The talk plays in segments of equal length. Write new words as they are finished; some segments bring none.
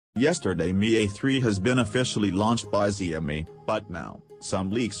Yesterday Mi A3 has been officially launched by Xiaomi, but now, some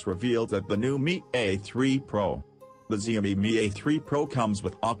leaks revealed that the new Mi A3 Pro. The Xiaomi Mi A3 Pro comes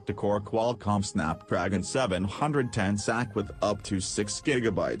with octa-core Qualcomm Snapdragon 710 SoC with up to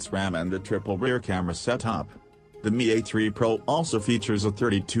 6GB RAM and a triple rear camera setup. The Mi A3 Pro also features a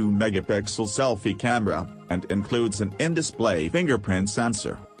 32-megapixel selfie camera, and includes an in-display fingerprint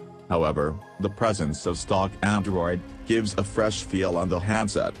sensor. However, the presence of stock Android gives a fresh feel on the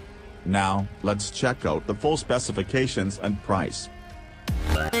handset. Now, let's check out the full specifications and price.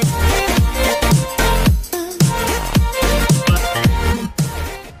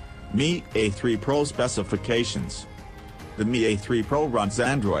 Mi A3 Pro specifications. The Mi A3 Pro runs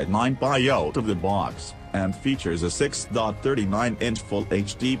Android 9 out of the box, and features a 6.39-inch Full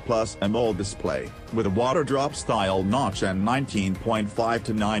HD Plus AMOLED display, with a water drop style notch and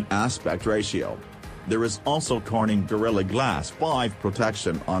 19.5:9 aspect ratio. There is also Corning Gorilla Glass 5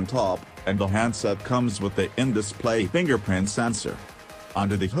 protection on top, and the handset comes with the in-display fingerprint sensor.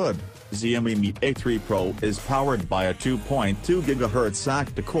 Under the hood, Xiaomi Mi A3 Pro is powered by a 2.2 GHz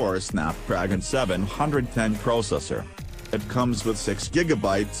octa-core Snapdragon 710 processor. It comes with 6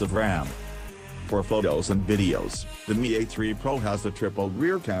 GB of RAM. For photos and videos, the Mi A3 Pro has a triple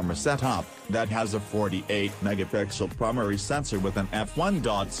rear camera setup that has a 48-megapixel primary sensor with an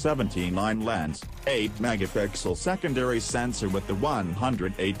f1.79 lens, 8-megapixel secondary sensor with the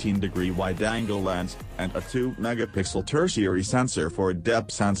 118-degree wide-angle lens, and a 2-megapixel tertiary sensor for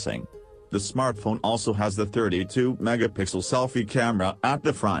depth sensing. The smartphone also has the 32-megapixel selfie camera at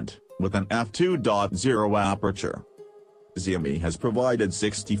the front, with an f2.0 aperture. Xiaomi has provided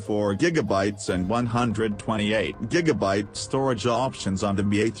 64GB and 128GB storage options on the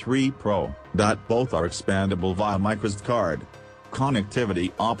Mi A3 Pro, that both are expandable via microSD card.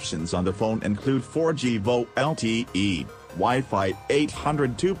 Connectivity options on the phone include 4G VoLTE, Wi-Fi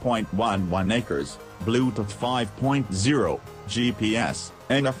 802.11 acres, Bluetooth 5.0, GPS,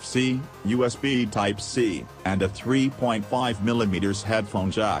 NFC, USB Type-C, and a 3.5mm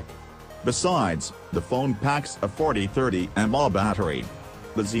headphone jack. Besides, the phone packs a 4030 mAh battery.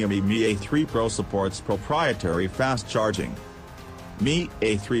 The Xiaomi Mi A3 Pro supports proprietary fast charging. Mi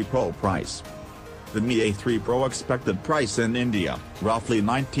A3 Pro price. The Mi A3 Pro expected price in India, roughly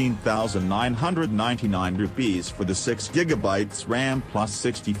 19,999 rupees for the 6GB RAM plus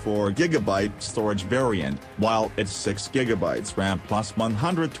 64GB storage variant, while its 6GB RAM plus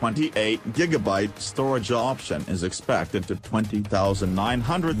 128GB storage option is expected to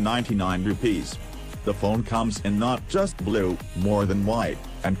 20,999 rupees. The phone comes in not just blue, more than white,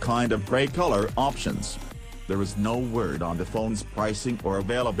 and kind of gray color options. There is no word on the phone's pricing or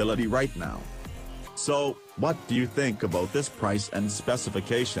availability right now. So, what do you think about this price and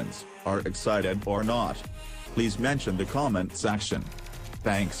specifications? Are excited or not? Please mention the comment section.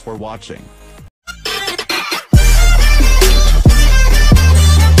 Thanks for watching.